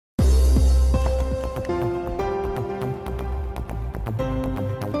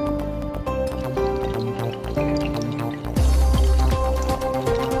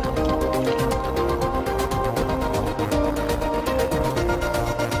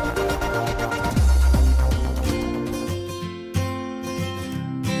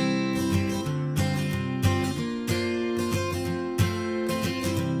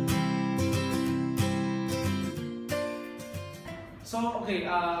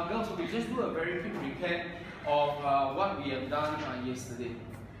girls, we just do a very quick recap of what we have done yesterday,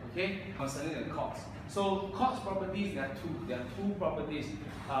 okay, concerning the chords. So chords properties, there are two properties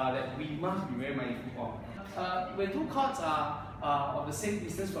that we must be very mindful of. When two chords are of the same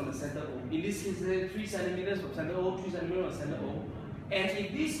distance from the center O, in this case 3 centimeters from center O, 3 centimeters from center O, and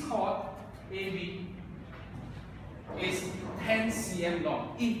if this chord AB is 10 cm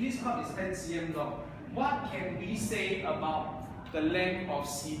long, if this chord is 10 cm long, what can we say about the length of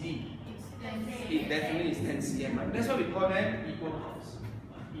CD? It definitely is 10 cm, right? That's why we call them equal chords.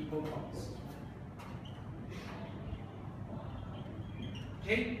 Equal chords.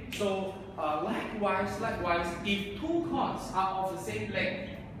 Okay, so likewise, if two chords are of the same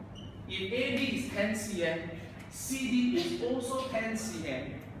length, if AB is 10 cm, CD is also 10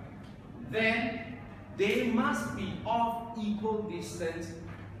 cm, then they must be of equal distance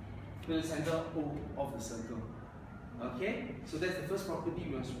to the center O of the circle. Okay, so that's the first property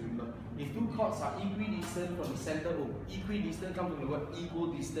we must remember. If two chords are equidistant from the center O, equidistant comes from the word equal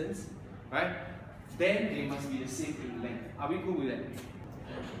distance, right? Then they must be the same in length. Are we cool with that?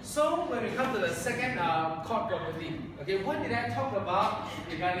 So when we come to the second chord property, okay, what did I talk about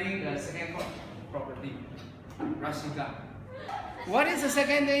regarding the second chord property? Rashika, what is the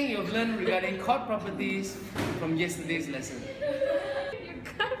second thing you've learned regarding chord properties from yesterday's lesson? You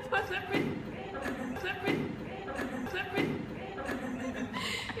can't flip it.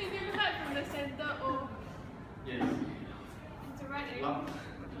 If you cut from the center O. Yes. It's a right angle.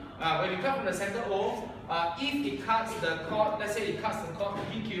 When you cut from the center O, if it cuts the chord, let's say it cuts the chord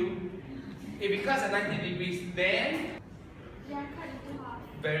PQ, if it cuts at 90 degrees, then Yeah, cut it to half.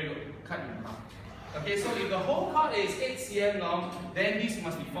 very good, cut in half. Okay, so if the whole chord is 8 cm long, then this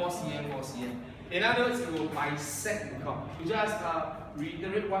must be 4 cm, 4 cm. In other words, it will bisect the chord. You just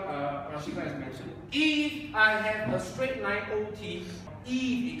reiterate what Rashika has mentioned. If I have a straight line OT,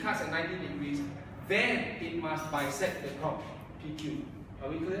 if it cuts at 90 degrees, then it must bisect the chord PQ. Are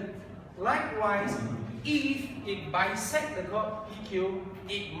we clear? Likewise, if it bisects the chord PQ,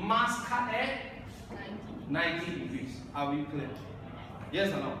 it must cut at 90 degrees. Are we clear?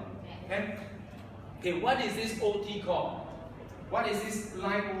 Yes or no? Okay. Okay, what is this OT called? What is this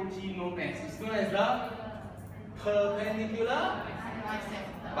line OT known as? It's known as the perpendicular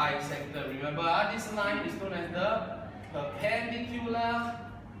bisector. Remember, this line is known as the perpendicular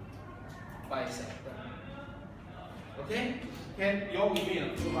bisector. Okay? Can you all with me?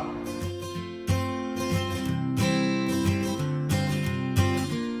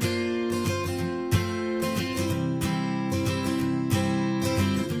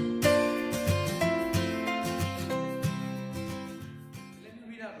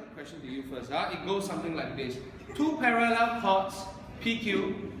 To you first. It goes something like this. Two parallel chords,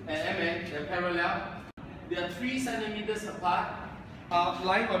 PQ and MN, they're parallel. They are 3 centimeters apart,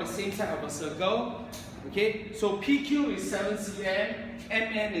 lying on the same side of a circle. Okay, so PQ is 7 cm,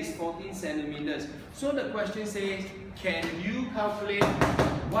 MN is 14 centimeters. So the question says, can you calculate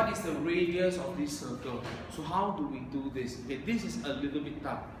what is the radius of this circle? So how do we do this? Okay, this is a little bit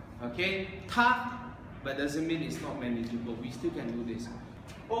tough. Okay, tough, but doesn't mean it's not manageable. We still can do this.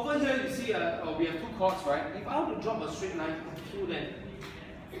 Over here, you see, we have two chords, right? If I were to drop a straight line through them,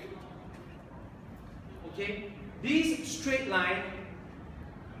 okay, this straight line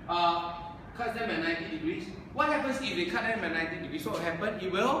cuts them at 90 degrees. What happens if we cut them at 90 degrees? What will happen?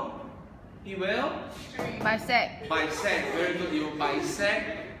 It will bisect. Bisect. Very good. It will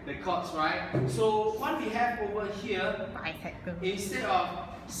bisect the chords, right? So what we have over here, instead of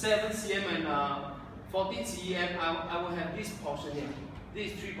 7 cm and 14 cm, I will have this portion here.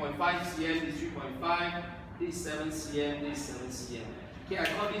 This is 3.5 cm, this is 3.5, this is 7 cm, this is 7 cm. Okay, I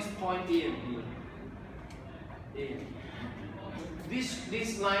call this point A and B. A.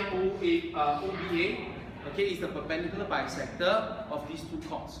 This line OBA, okay, is the perpendicular bisector of these two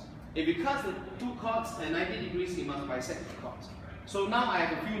chords. If we cut the two chords at 90 degrees, it must bisect the chords. So now I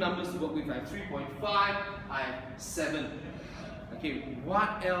have a few numbers to work with. I have 3.5, I have 7. Okay,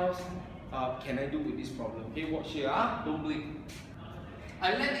 what else can I do with this problem? Okay, watch here, don't blink.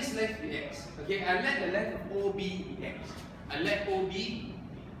 I let this length be x. Okay, I let the length of OB be x. I let OB be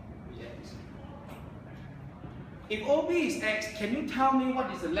x. If OB is x, can you tell me what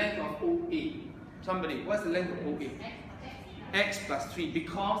is the length of OA? Somebody, what's the length of OA? X plus 3,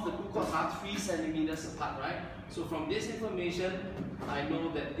 because the two chords are 3 centimeters apart, right? So from this information, I know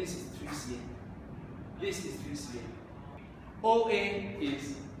that this is 3 cm. This is 3 cm. OA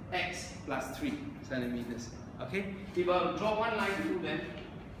is x plus 3 centimeters. Okay? If I draw one line through them,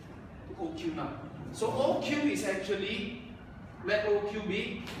 OQ now. So OQ is actually, let OQ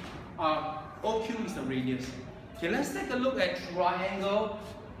be, OQ is the radius. Okay, let's take a look at triangle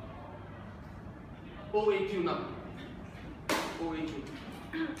OAQ now. OAQ.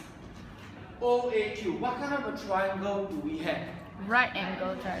 OAQ. What kind of a triangle do we have? Right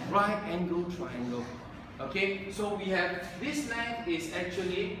angle triangle. Right angle triangle. Okay, so we have this length is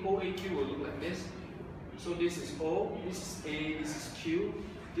actually OAQ will look like this. So this is O, this is A, this is Q,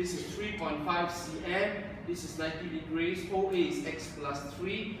 this is 3.5 cm, this is 90 degrees, OA is X plus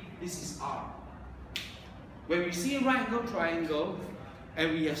 3, this is R. When we see a right angle triangle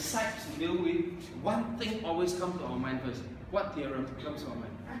and we have sides to deal with, one thing always comes to our mind first. What theorem comes to our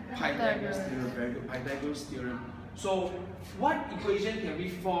mind? Pythagoras theorem, very good, Pythagoras theorem. So what equation can we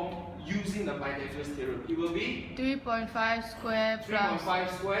form using the Pythagoras theorem? It will be 3.5 square plus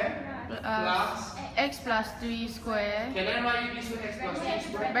 3.5 square plus x plus 3 square. Can I write this with x plus 3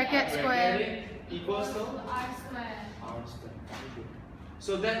 square? Bracket square equals to R square. R square. Okay.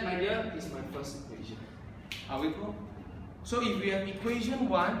 So that, my dear, is my first equation. Are we cool? So if we have equation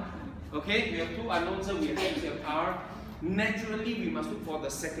 1, okay, we have two unknowns, so we have x, we have r. Naturally, we must look for the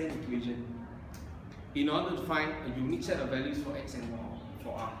second equation in order to find a unique set of values for x and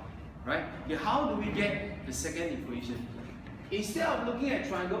for r. Right? Okay, how do we get the second equation? Instead of looking at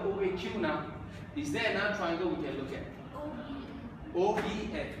triangle OAQ now, is there another triangle we can look at?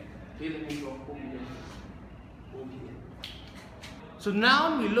 OBN. Okay, let me draw OBN. OBN. So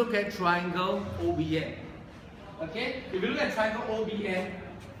now we look at triangle OBN. Okay, if we look at triangle OBN,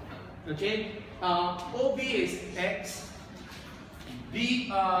 okay, OB is X,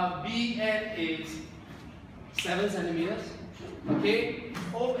 BN is 7 centimeters. Okay,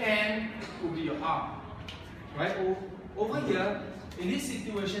 ON will be your R. Right? Over here, in this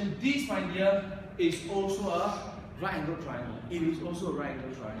situation, this right here is also a right angle triangle. It is also a right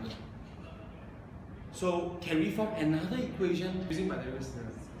angle triangle. So, can we form another equation using Pythagoras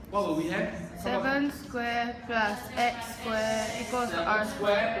theorem? What will we have? 7 square plus x square equals 7 r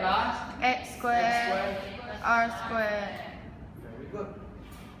square plus x square r square. Very good.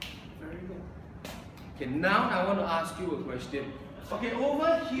 Very good. Okay, now I want to ask you a question. Okay,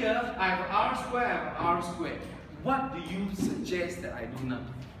 over here I have r square, I have r square. What do you suggest that I do now?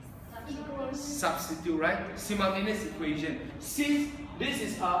 Substitute, right? Simultaneous equation. Since this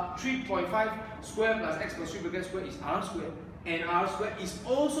is 3.5 square plus x plus 3 bracket square is r square, and r square is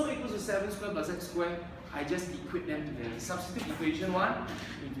also equal to 7 square plus x square, I just equate them together. Substitute equation 1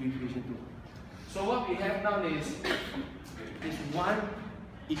 into equation 2. So what we have now is one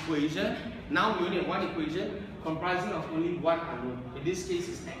equation. Now we only have one equation comprising of only one unknown. In this case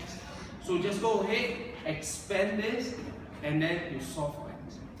is x. So just go ahead, expand this, and then you solve for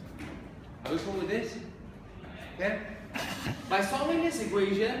x. Are we cool with this? Okay? By solving this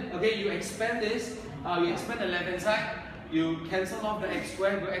equation, okay, you expand this, you expand the left hand side, you cancel off the x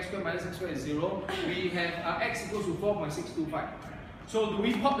squared, x squared minus x squared is 0. We have x equals to 4.625. So do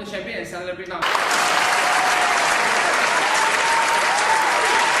we pop the champagne and celebrate now?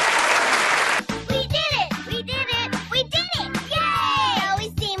 We did it! We did it! We did it! Yay!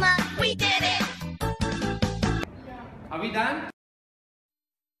 Always team up. We did it! Are we done?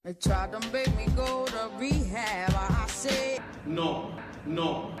 They tried to make me go to rehab. I said No,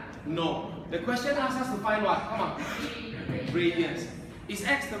 no, no. The question asks us to find what? Come on. Radius. Is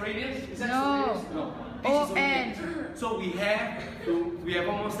x the radius? Is x No. the radius? No. This is only ON. x. So we have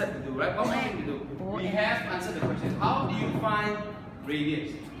one more step to do, right? One more thing to do. We have answered the question. How do you find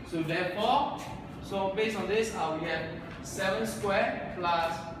radius? So therefore, based on this, we have 7 squared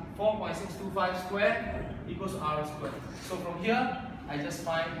plus 4.625 squared equals r squared. So from here, I just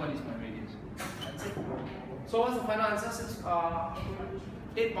find what is my radius. That's it. So what's the final answer?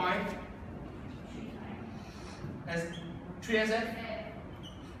 8 point. As 3 as it?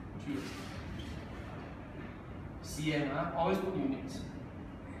 3 cm, always put units.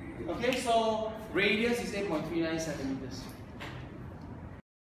 Okay, so radius is 8.39 centimeters.